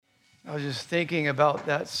I was just thinking about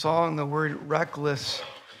that song, the word reckless.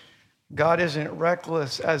 God isn't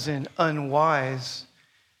reckless as in unwise.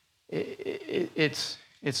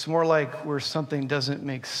 It's more like where something doesn't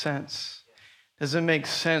make sense. Doesn't make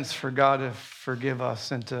sense for God to forgive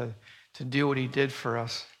us and to do what he did for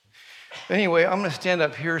us. Anyway, I'm going to stand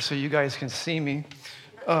up here so you guys can see me.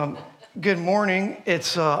 Good morning.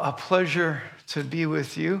 It's a pleasure to be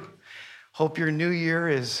with you. Hope your new year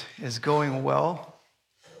is going well.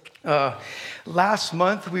 Last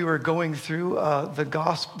month, we were going through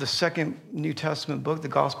the second New Testament book, the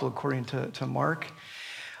Gospel according to Mark.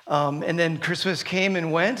 And then Christmas came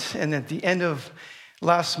and went. And at the end of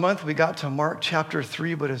last month, we got to Mark chapter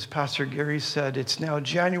 3. But as Pastor Gary said, it's now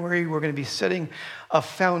January. We're going to be setting a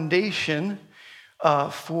foundation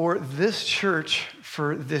for this church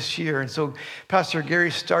for this year. And so Pastor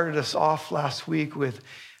Gary started us off last week with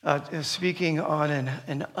speaking on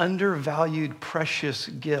an undervalued, precious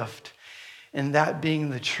gift, and that being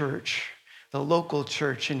the church, the local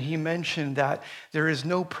church. And he mentioned that there is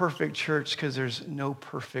no perfect church because there's no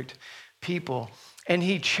perfect people. And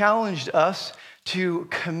he challenged us to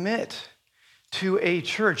commit to a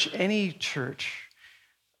church, any church,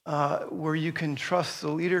 where you can trust the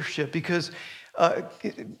leadership, because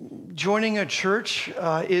joining a church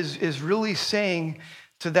is really saying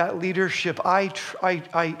to that leadership, I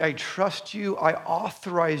trust you, I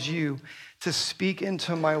authorize you to speak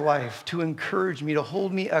into my life, to encourage me, to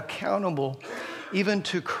hold me accountable, even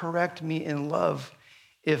to correct me in love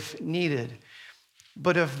if needed.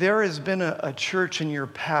 But if there has been a church in your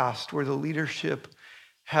past where the leadership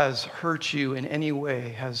has hurt you in any way,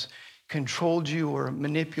 has controlled you or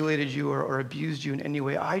manipulated you or abused you in any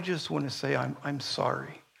way, I just want to say I'm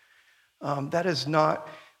sorry. That is not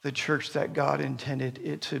the church that God intended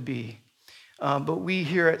it to be. But we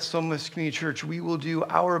here at Somas Community Church, we will do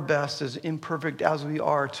our best, as imperfect as we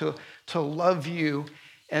are, to love you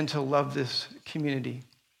and to love this community.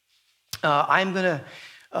 I'm going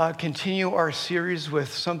to continue our series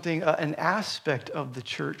with something, an aspect of the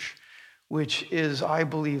church, which is, I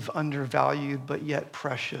believe, undervalued but yet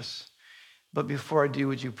precious. But before I do,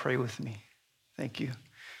 would you pray with me? Thank you.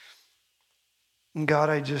 And God,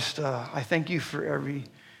 I thank you for every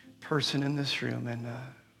person in this room. And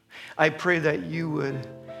I pray that you would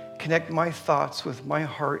connect my thoughts with my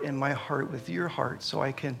heart and my heart with your heart so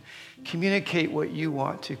I can communicate what you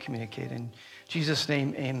want to communicate. In Jesus'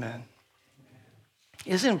 name, amen.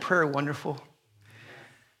 Isn't prayer wonderful?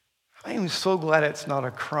 I am so glad it's not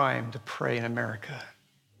a crime to pray in America.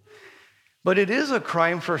 But it is a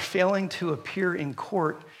crime for failing to appear in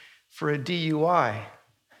court for a DUI.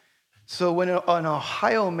 So when an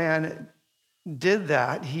Ohio man did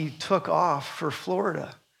that, he took off for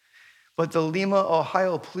Florida. But the Lima,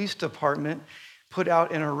 Ohio Police Department put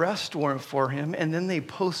out an arrest warrant for him, and then they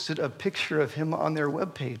posted a picture of him on their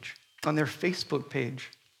webpage, on their Facebook page.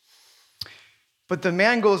 But the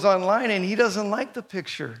man goes online and he doesn't like the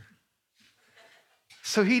picture.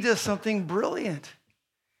 So he does something brilliant.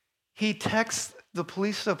 He texts the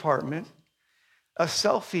police department a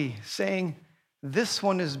selfie saying, "This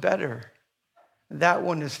one is better. That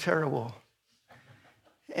one is terrible."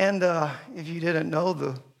 And if you didn't know,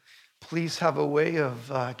 the police have a way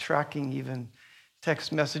of tracking even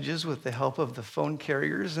text messages with the help of the phone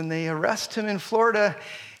carriers, and they arrest him in Florida,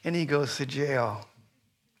 and he goes to jail.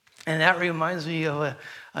 And that reminds me of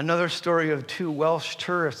another story of two Welsh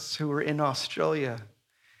tourists who were in Australia,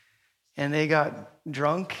 and they got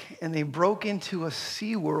drunk, and they broke into a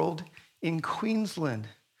SeaWorld in Queensland.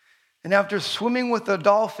 And after swimming with the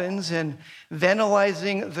dolphins and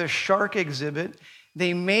vandalizing the shark exhibit,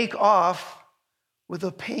 they make off with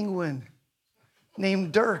a penguin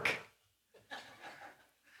named Dirk.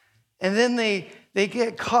 And then they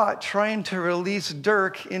get caught trying to release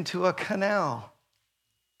Dirk into a canal.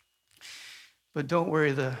 But don't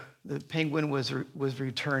worry, the penguin was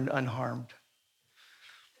returned unharmed.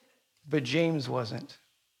 But James wasn't.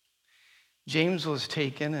 James was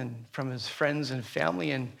taken from his friends and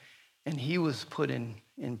family, and he was put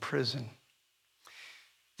in prison.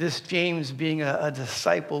 This James being a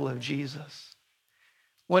disciple of Jesus,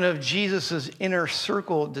 one of Jesus's inner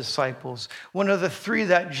circle disciples, one of the three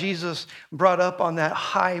that Jesus brought up on that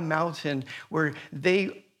high mountain where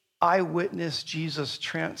they eyewitnessed Jesus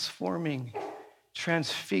transforming,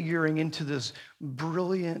 transfiguring into this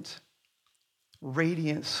brilliant,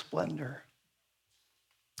 radiant splendor.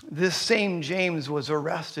 This same James was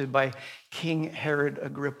arrested by King Herod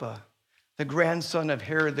Agrippa, the grandson of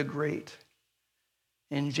Herod the Great.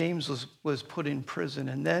 And James was put in prison.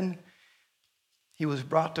 And then he was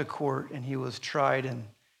brought to court and he was tried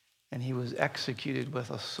and he was executed with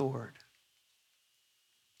a sword.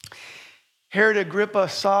 Herod Agrippa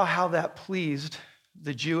saw how that pleased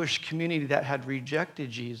the Jewish community that had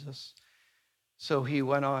rejected Jesus. So he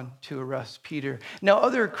went on to arrest Peter. Now,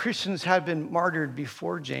 other Christians had been martyred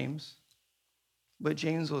before James, but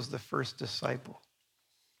James was the first disciple.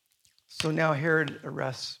 So now Herod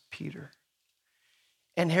arrests Peter.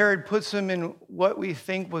 And Herod puts him in what we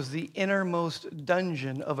think was the innermost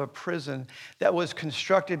dungeon of a prison that was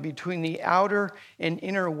constructed between the outer and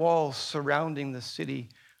inner walls surrounding the city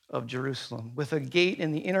of Jerusalem, with a gate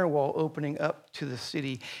in the inner wall opening up to the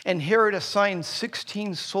city. And Herod assigned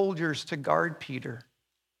 16 soldiers to guard Peter.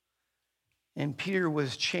 And Peter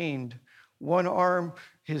was chained. One arm,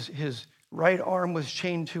 his right arm was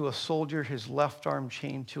chained to a soldier, his left arm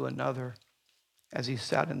chained to another as he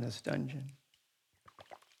sat in this dungeon.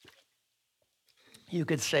 You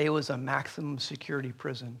could say it was a maximum security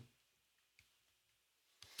prison.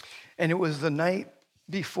 And it was the night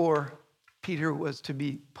before Peter was to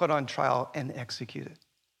be put on trial and executed.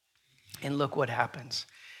 And look what happens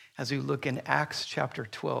as we look in Acts chapter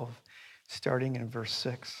 12, starting in verse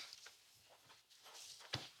 6.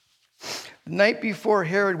 The night before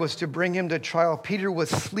Herod was to bring him to trial, Peter was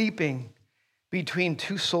sleeping between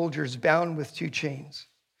two soldiers bound with two chains.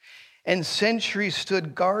 And sentries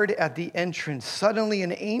stood guard at the entrance. Suddenly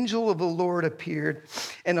an angel of the Lord appeared,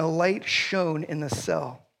 and a light shone in the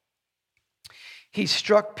cell. He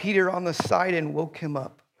struck Peter on the side and woke him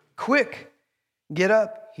up. "Quick, get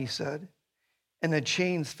up," he said. And the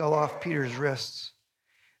chains fell off Peter's wrists.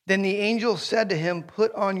 Then the angel said to him,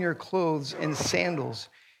 "Put on your clothes and sandals."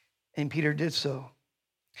 And Peter did so.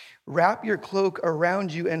 "Wrap your cloak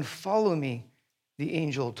around you and follow me," the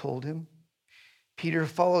angel told him. Peter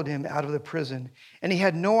followed him out of the prison, and he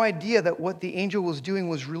had no idea that what the angel was doing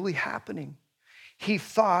was really happening. He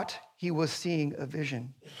thought he was seeing a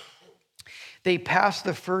vision. They passed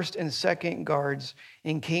the first and second guards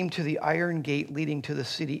and came to the iron gate leading to the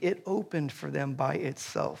city. It opened for them by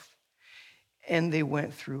itself, and they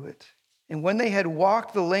went through it. And when they had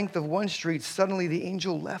walked the length of one street, suddenly the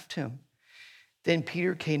angel left him. Then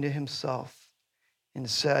Peter came to himself and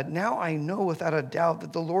said, "Now I know without a doubt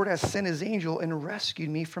that the Lord has sent his angel and rescued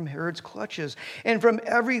me from Herod's clutches and from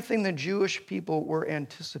everything the Jewish people were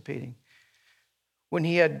anticipating."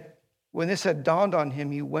 When this had dawned on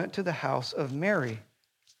him, he went to the house of Mary,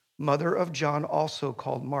 mother of John, also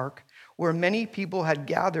called Mark, where many people had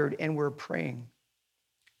gathered and were praying.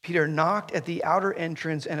 Peter knocked at the outer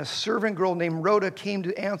entrance, and a servant girl named Rhoda came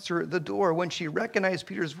to answer the door. When she recognized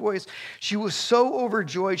Peter's voice, she was so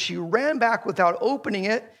overjoyed, she ran back without opening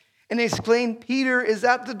it and exclaimed, "Peter is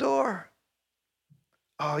at the door."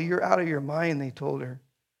 "Oh, you're out of your mind," they told her.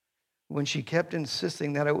 When she kept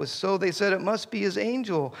insisting that it was so, they said it must be his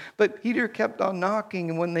angel. But Peter kept on knocking,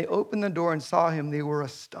 and when they opened the door and saw him, they were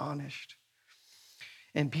astonished.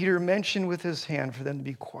 And Peter mentioned with his hand for them to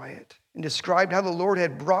be quiet and described how the Lord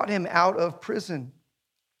had brought him out of prison.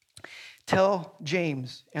 "Tell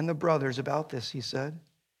James and the brothers about this," he said.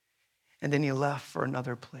 And then he left for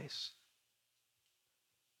another place.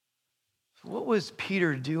 What was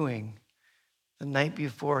Peter doing the night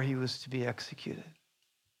before he was to be executed?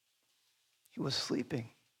 He was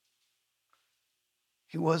sleeping.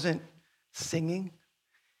 He wasn't singing.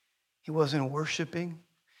 He wasn't worshiping.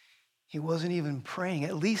 He wasn't even praying,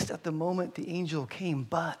 at least at the moment the angel came,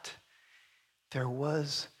 but there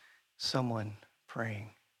was someone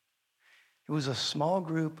praying. It was a small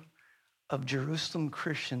group of Jerusalem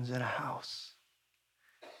Christians in a house,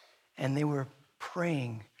 and they were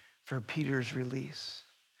praying for Peter's release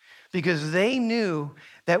because they knew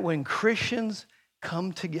that when Christians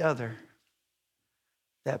come together,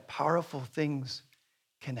 that powerful things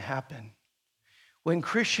can happen. When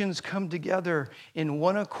Christians come together in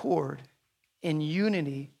one accord, in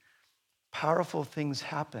unity, powerful things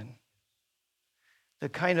happen. The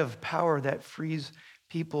kind of power that frees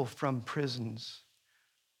people from prisons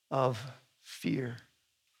of fear,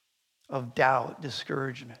 of doubt,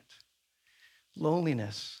 discouragement,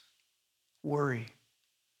 loneliness, worry,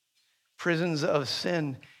 prisons of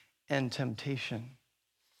sin and temptation.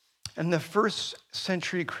 And the first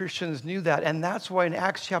century Christians knew that. And that's why in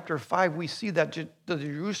Acts chapter 5, we see that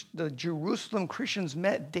the Jerusalem Christians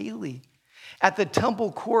met daily at the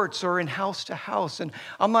temple courts or in house to house. And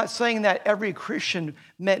I'm not saying that every Christian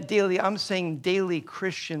met daily. I'm saying daily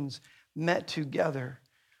Christians met together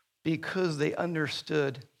because they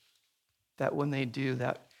understood that when they do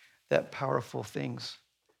that powerful things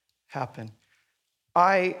happen.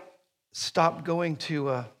 I stopped going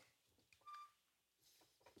to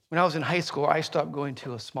when I was in high school, I stopped going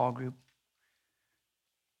to a small group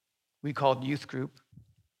we called youth group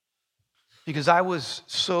because I was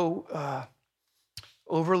so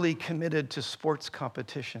overly committed to sports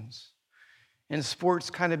competitions. And sports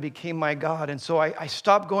kind of became my God. And so I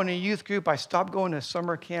stopped going to youth group. I stopped going to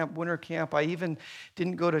summer camp, winter camp. I even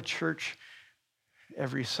didn't go to church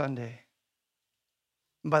every Sunday.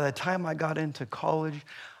 And by the time I got into college,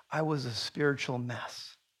 I was a spiritual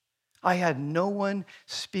mess. I had no one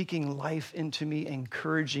speaking life into me,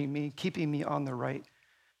 encouraging me, keeping me on the right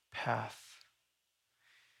path.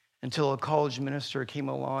 Until a college minister came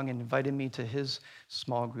along and invited me to his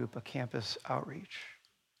small group, a campus outreach.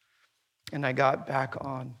 And I got back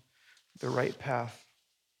on the right path.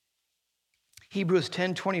 Hebrews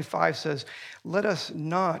 10:25 says, let us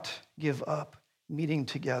not give up meeting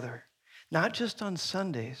together, not just on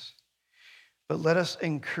Sundays, but let us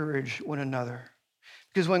encourage one another.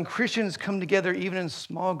 Because when Christians come together, even in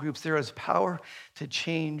small groups, there is power to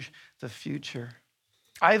change the future.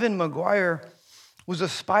 Ivan McGuire was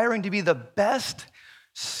aspiring to be the best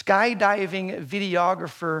skydiving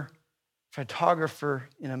videographer, photographer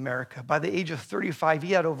in America. By the age of 35,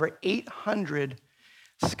 he had over 800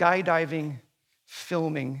 skydiving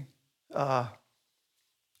filming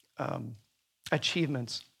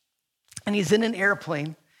achievements. And he's in an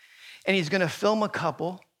airplane, and he's going to film a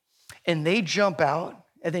couple, and they jump out,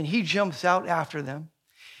 and then he jumps out after them.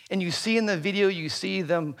 And you see in the video, you see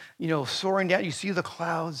them, soaring down. You see the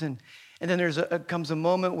clouds, and then comes a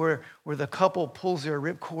moment where the couple pulls their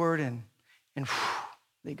ripcord, and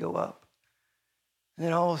they go up. And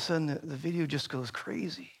then all of a sudden, the video just goes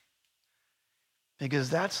crazy. Because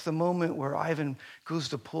that's the moment where Ivan goes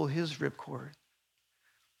to pull his ripcord.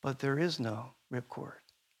 But there is no ripcord.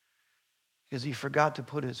 Because he forgot to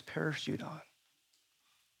put his parachute on.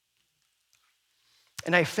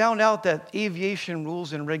 And I found out that aviation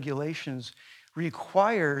rules and regulations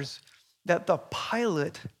requires that the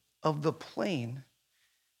pilot of the plane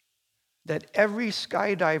that every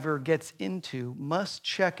skydiver gets into must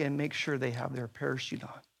check and make sure they have their parachute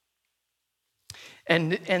on.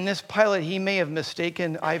 And this pilot, he may have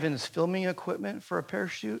mistaken Ivan's filming equipment for a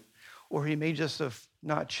parachute, or he may just have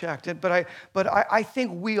not checked it. But I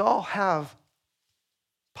think we all have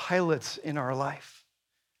pilots in our life.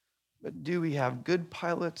 But do we have good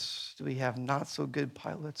pilots? Do we have not so good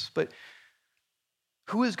pilots? But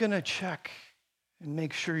who is going to check and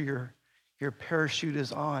make sure your parachute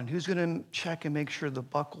is on? Who's going to check and make sure the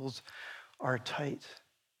buckles are tight?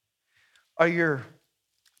 Do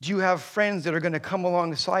you have friends that are going to come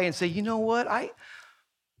alongside and say, you know what, I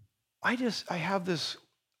have this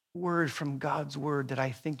word from God's word that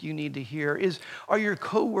I think you need to hear? Are your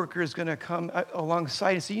coworkers going to come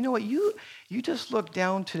alongside and say, you know what, you just look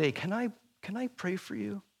down today. Can I pray for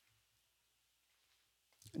you?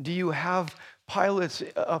 Do you have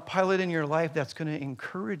a pilot in your life that's going to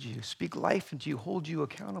encourage you, speak life into you, hold you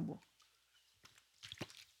accountable?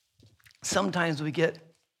 Sometimes we get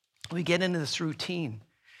into this routine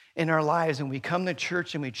in our lives, and we come to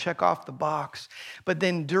church and we check off the box. But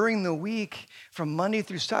then during the week, from Monday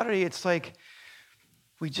through Saturday, it's like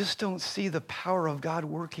we just don't see the power of God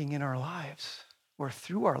working in our lives or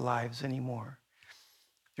through our lives anymore.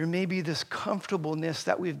 There may be this comfortableness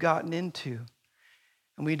that we've gotten into,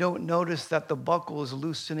 and we don't notice that the buckle is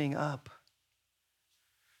loosening up.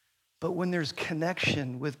 But when there's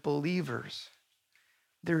connection with believers,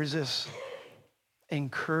 there's this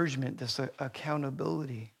encouragement, this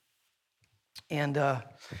accountability. And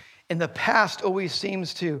the past always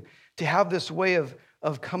seems to have this way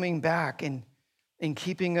of coming back and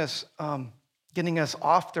keeping us, getting us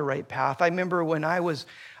off the right path. I remember when I've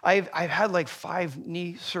had like 5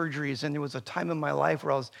 knee surgeries, and there was a time in my life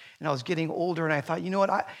where I was getting older, and I thought, you know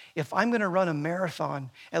what, if I'm going to run a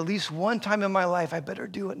marathon at least one time in my life, I better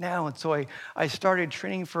do it now. And so I started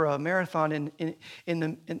training for a marathon.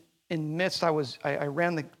 In midst, I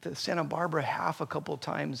ran the Santa Barbara half a couple of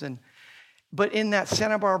times, but in that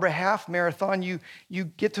Santa Barbara half marathon, you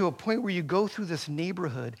get to a point where you go through this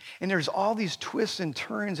neighborhood, and there's all these twists and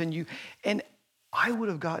turns, and I would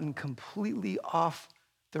have gotten completely off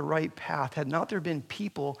the right path had not there been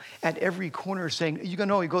people at every corner saying, you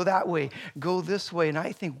go that way, go this way. And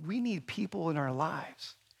I think we need people in our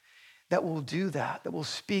lives that will do that will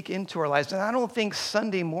speak into our lives. And I don't think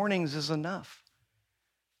Sunday mornings is enough.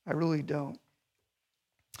 I really don't.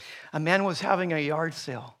 A man was having a yard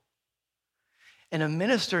sale, and a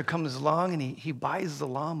minister comes along and he buys the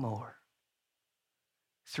lawnmower.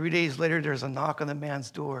 3 days later, there's a knock on the man's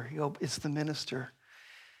door. It's the minister.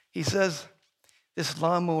 He says, this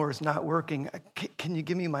lawnmower is not working. Can you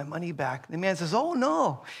give me my money back? The man says, oh,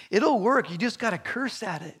 no, it'll work. You just got to curse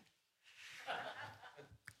at it.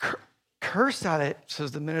 Curse at it,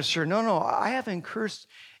 says the minister. No, I haven't cursed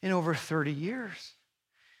in over 30 years.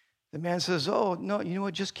 The man says, oh, no, you know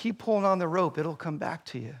what? Just keep pulling on the rope. It'll come back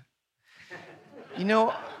to you. You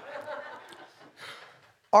know,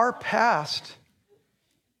 our past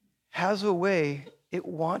has a way, it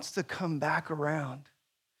wants to come back around.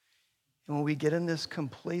 And when we get in this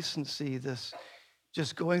complacency, this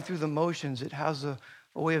just going through the motions, it has a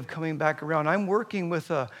way of coming back around. I'm working with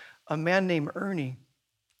a man named Ernie,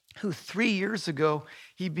 who 3 years ago,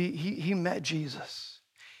 he met Jesus,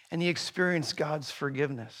 and he experienced God's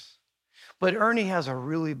forgiveness. But Ernie has a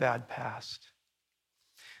really bad past.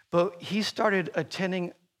 But he started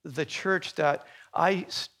attending the church that I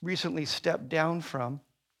recently stepped down from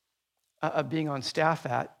being on staff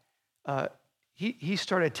at. He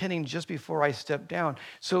started attending just before I stepped down.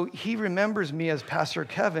 So he remembers me as Pastor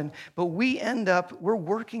Kevin, but we're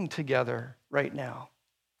working together right now.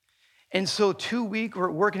 And so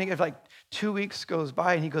we're working together, like 2 weeks goes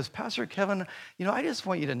by, and he goes, Pastor Kevin, you know, I just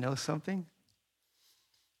want you to know something.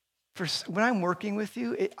 When I'm working with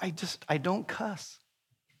you, I don't cuss.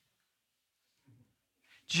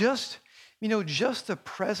 Just the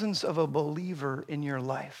presence of a believer in your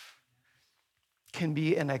life can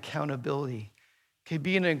be an accountability, can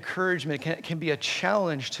be an encouragement, can be a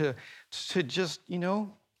challenge to just,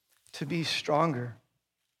 to be stronger.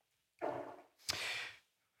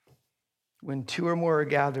 When 2 or more are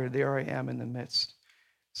gathered, there I am in the midst,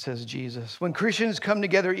 says Jesus. When Christians come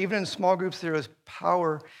together, even in small groups, there is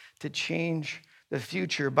power to change the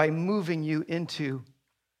future by moving you into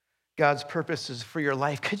God's purposes for your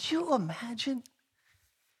life. Could you imagine?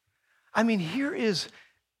 I mean,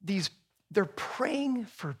 they're praying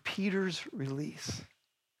for Peter's release.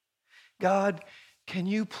 God, can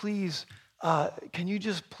you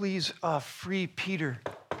just please free Peter?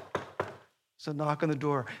 So knock on the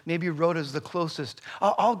door. Maybe Rhoda's the closest.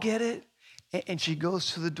 I'll get it. And she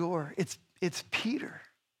goes to the door. It's Peter.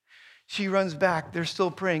 She runs back. They're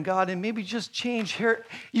still praying. God, and maybe just change here.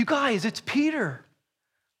 You guys, it's Peter.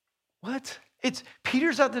 What? It's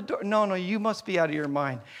Peter's at the door. No, you must be out of your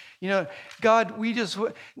mind. God,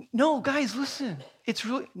 no, guys, listen. It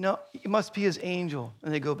must be his angel.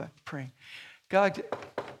 And they go back praying. God,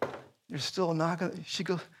 they're still knocking.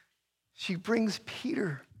 She brings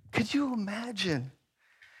Peter. Could you imagine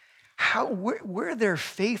where their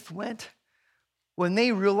faith went when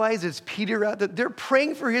they realize it's Peter they're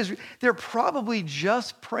praying for they're probably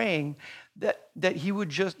just praying that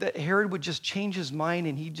Herod would just change his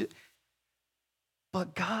mind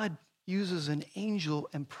but God uses an angel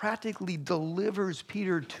and practically delivers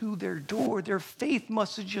Peter to their door. Their faith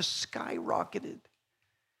must have just skyrocketed.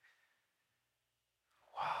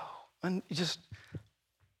 Wow.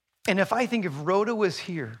 And if I think if Rhoda was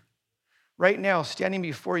here right now, standing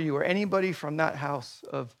before you, or anybody from that house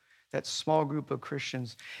of that small group of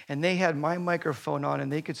Christians, and they had my microphone on and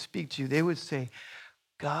they could speak to you, they would say,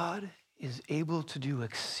 God is able to do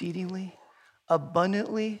exceedingly,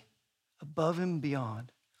 abundantly, above and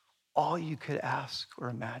beyond all you could ask or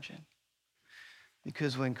imagine.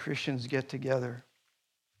 Because when Christians get together,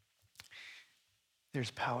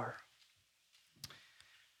 there's power.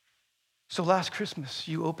 So last Christmas,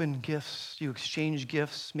 you opened gifts, you exchanged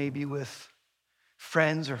gifts, maybe with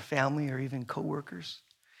friends or family or even coworkers.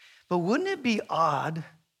 But wouldn't it be odd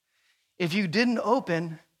if you didn't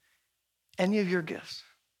open any of your gifts?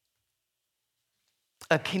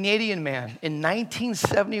 A Canadian man in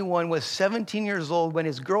 1971 was 17 years old when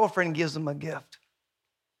his girlfriend gives him a gift,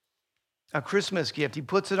 a Christmas gift. He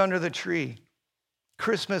puts it under the tree.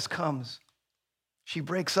 Christmas comes. She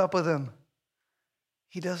breaks up with him.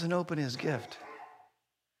 He doesn't open his gift.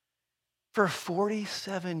 For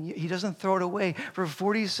 47 years, he doesn't throw it away. For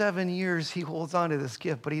 47 years, he holds on to this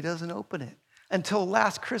gift, but he doesn't open it until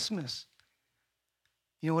last Christmas.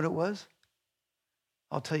 You know what it was?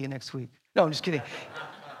 I'll tell you next week. No, I'm just kidding.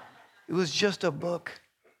 It was just a book.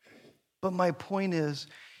 But my point is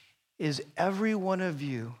every one of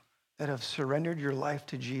you that have surrendered your life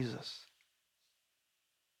to Jesus,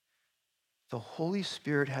 the Holy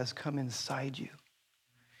Spirit has come inside you.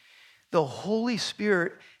 The Holy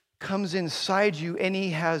Spirit comes inside you and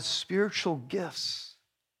he has spiritual gifts.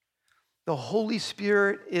 The Holy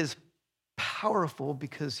Spirit is powerful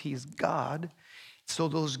because he's God. So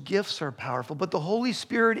those gifts are powerful. But the Holy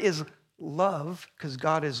Spirit is love because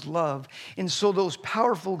God is love. And so those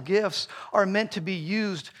powerful gifts are meant to be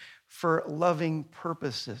used for loving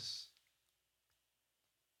purposes.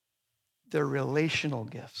 They're relational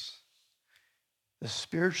gifts. The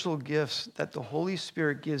spiritual gifts that the Holy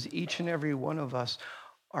Spirit gives each and every one of us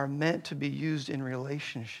are meant to be used in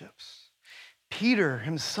relationships. Peter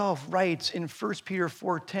himself writes in 1 Peter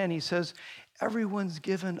 4:10, he says, everyone's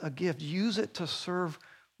given a gift. Use it to serve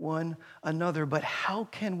one another. But how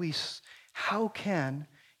can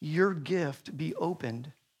your gift be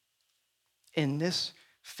opened in this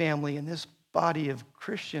family, in this body of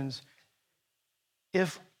Christians,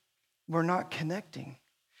 if we're not connecting?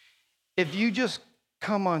 If you just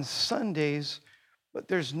come on Sundays, but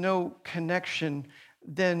there's no connection,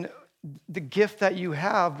 then the gift that you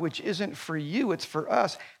have, which isn't for you, it's for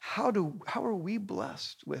us, how are we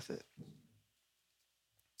blessed with it?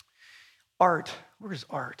 Art, where's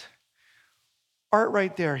Art? Art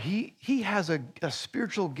right there, he has a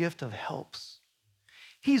spiritual gift of helps.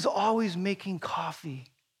 He's always making coffee.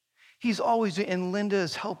 He's always, and Linda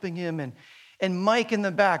is helping him, and Mike in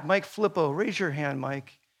the back, Mike Flippo, raise your hand,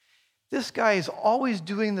 Mike. This guy is always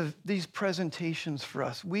doing these presentations for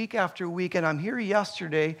us week after week. And I'm here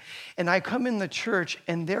yesterday, and I come in the church,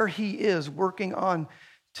 and there he is working on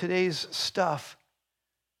today's stuff.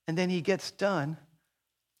 And then he gets done.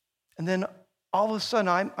 And then all of a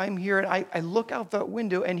sudden, I'm here, and I look out that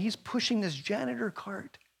window, and he's pushing this janitor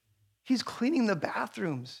cart. He's cleaning the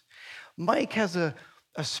bathrooms. Mike has a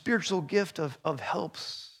spiritual gift of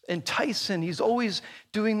helps. And Tyson, he's always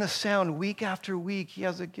doing the sound week after week. He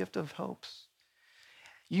has a gift of helps.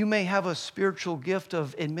 You may have a spiritual gift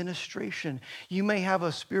of administration. You may have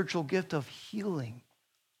a spiritual gift of healing,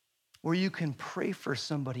 where you can pray for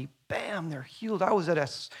somebody. Bam, they're healed. I was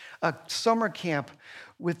at a summer camp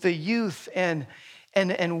with the youth, and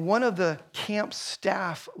one of the camp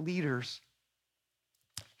staff leaders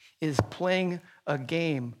is playing a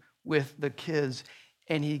game with the kids,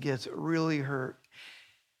 and he gets really hurt.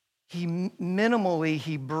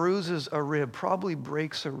 He bruises a rib, probably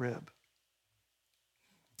breaks a rib.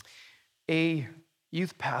 A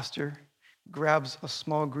youth pastor grabs a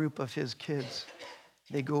small group of his kids.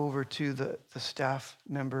 They go over to the staff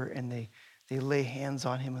member, and they lay hands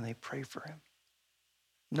on him, and they pray for him.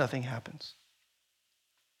 Nothing happens.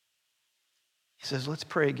 He says, let's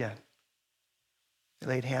pray again. They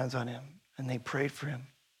laid hands on him, and they prayed for him.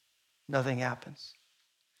 Nothing happens.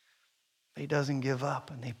 He doesn't give up,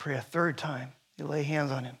 and they pray a third time. They lay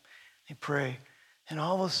hands on him. They pray. And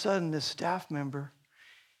all of a sudden, this staff member,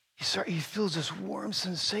 he feels this warm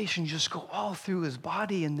sensation just go all through his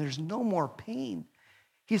body, and there's no more pain.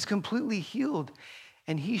 He's completely healed.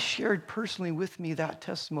 And he shared personally with me that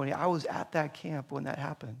testimony. I was at that camp when that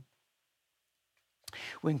happened.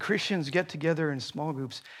 When Christians get together in small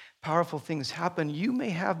groups, powerful things happen. You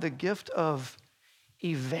may have the gift of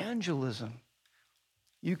evangelism.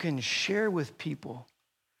 You can share with people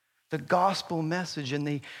the gospel message, and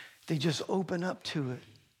they just open up to it.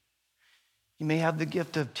 You may have the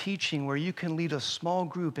gift of teaching, where you can lead a small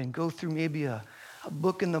group and go through maybe a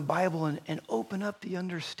book in the Bible and open up the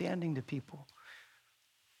understanding to people.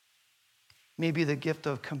 Maybe the gift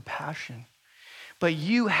of compassion. But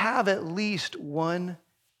you have at least one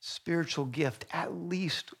spiritual gift, at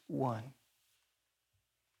least one.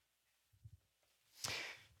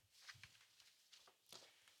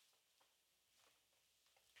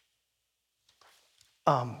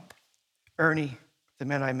 Ernie, the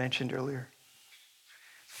man I mentioned earlier,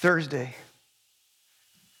 Thursday,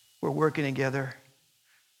 we're working together.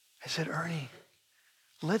 I said, Ernie,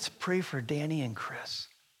 let's pray for Danny and Chris,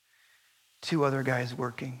 two other guys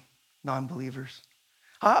working, non-believers.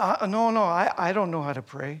 No, I don't know how to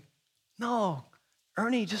pray. No,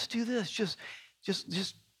 Ernie, just do this.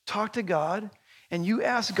 Just talk to God, and you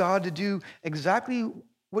ask God to do exactly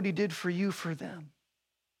what he did for you for them.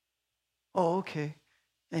 Oh, okay.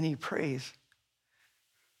 And he prays.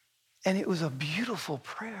 And it was a beautiful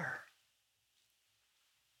prayer.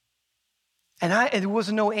 And there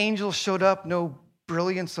wasn't no angel showed up, no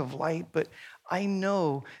brilliance of light, but I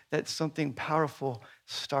know that something powerful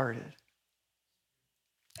started.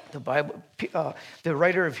 The Bible, the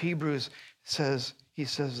writer of Hebrews says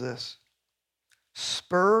this: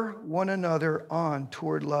 spur one another on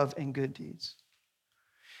toward love and good deeds.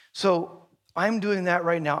 So I'm doing that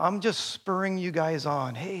right now. I'm just spurring you guys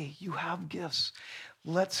on. Hey, you have gifts.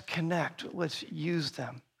 Let's connect. Let's use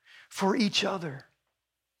them for each other,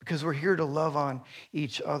 because we're here to love on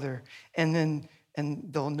each other. And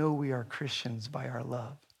they'll know we are Christians by our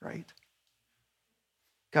love, right?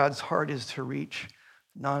 God's heart is to reach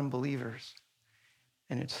non-believers,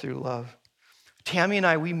 and it's through love. Tammy and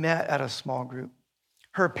I, we met at a small group.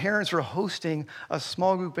 Her parents were hosting a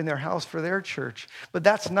small group in their house for their church, but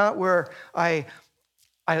that's not where I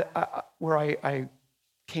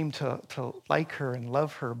came to like her and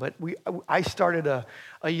love her. But I started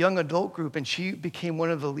a young adult group, and she became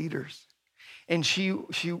one of the leaders. And she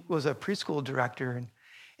was a preschool director,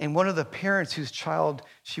 and one of the parents whose child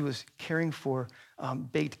she was caring for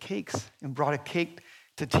baked cakes and brought a cake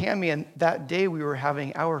to Tammy, and that day we were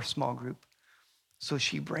having our small group. So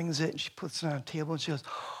she brings it and she puts it on a table and she goes,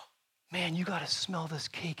 "Oh, man, you got to smell this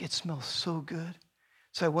cake. It smells so good."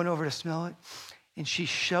 So I went over to smell it and she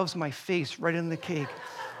shoves my face right in the cake.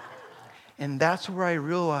 And that's where I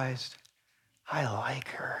realized I like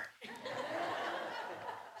her.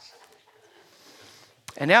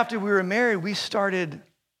 And after we were married, we started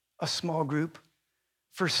a small group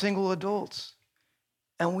for single adults.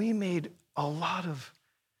 And we made a lot of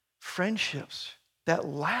friendships that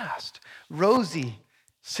last. Rosie,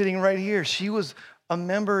 sitting right here, she was a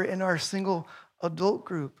member in our single adult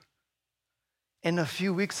group. And a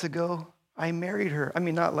few weeks ago, I married her. I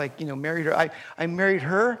mean, not like, married her. I married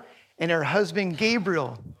her and her husband,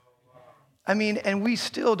 Gabriel. I mean, and we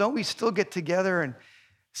still get together and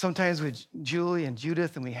sometimes with Julie and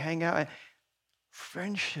Judith and we hang out.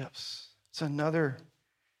 Friendships. It's another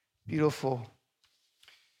beautiful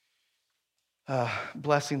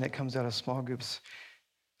blessing that comes out of small groups.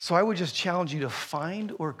 So I would just challenge you to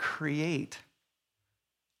find or create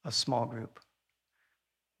a small group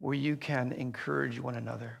where you can encourage one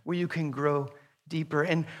another, where you can grow deeper.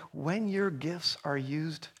 And when your gifts are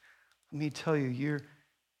used, let me tell you,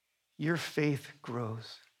 your faith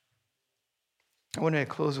grows. I want to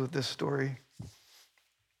close with this story.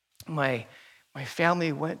 My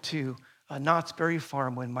family went to Knott's Berry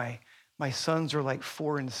Farm when my sons were like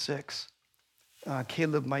 4 and 6.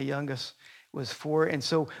 Caleb, my youngest, was 4. And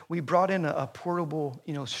so we brought in a portable,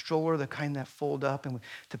 stroller, the kind that fold up and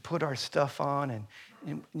to put our stuff on.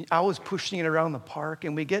 And I was pushing it around the park.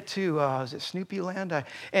 And we get to, is it Snoopy Land?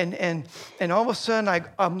 And all of a sudden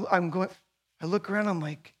I look around, I'm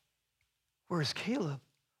like, where's Caleb?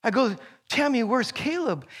 I go, Tammy, where's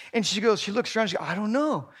Caleb? And she looks around, she goes, I don't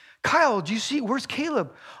know. Kyle, do you see, where's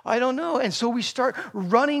Caleb? I don't know. And so we start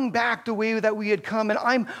running back the way that we had come. And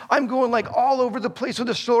I'm going like all over the place with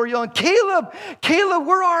the stroller yelling, Caleb,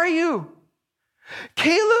 where are you?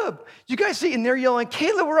 Caleb, you guys see, and they're yelling,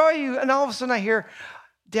 Caleb, where are you? And all of a sudden I hear,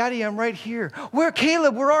 Daddy, I'm right here. Where,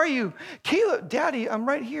 Caleb, where are you? Caleb, Daddy, I'm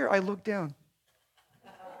right here. I look down.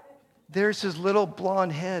 There's his little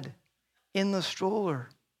blonde head in the stroller.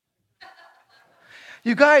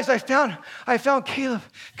 You guys, I found Caleb.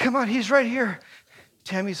 Come on, he's right here.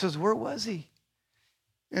 Tammy says, where was he?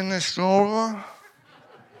 In the stroller.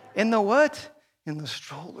 In the what? In the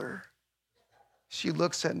stroller. She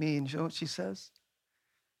looks at me and you know what she says?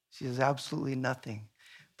 She says, absolutely nothing.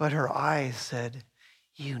 But her eyes said,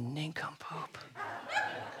 you nincompoop.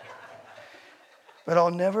 But I'll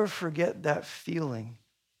never forget that feeling.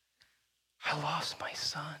 I lost my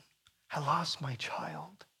son. I lost my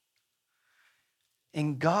child.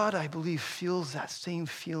 And God, I believe, feels that same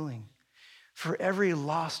feeling for every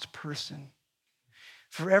lost person,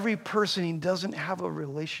 for every person he doesn't have a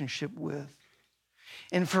relationship with,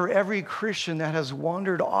 and for every Christian that has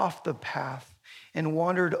wandered off the path and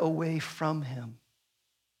wandered away from him.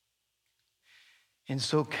 And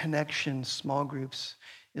so connection, small groups,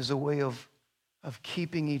 is a way of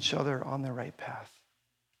keeping each other on the right path.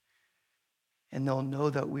 And they'll know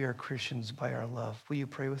that we are Christians by our love. Will you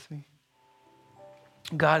pray with me?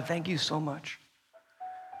 God, thank you so much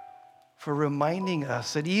for reminding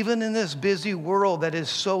us that even in this busy world that is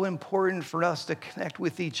so important for us to connect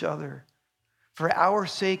with each other, for our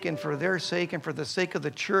sake and for their sake and for the sake of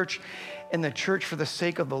the church and the church for the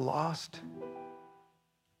sake of the lost.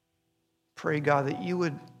 Pray, God, that you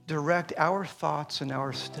would direct our thoughts and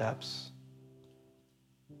our steps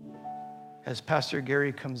as Pastor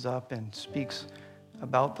Gary comes up and speaks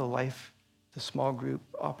about the small group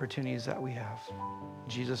opportunities that we have. In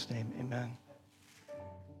Jesus' name, amen.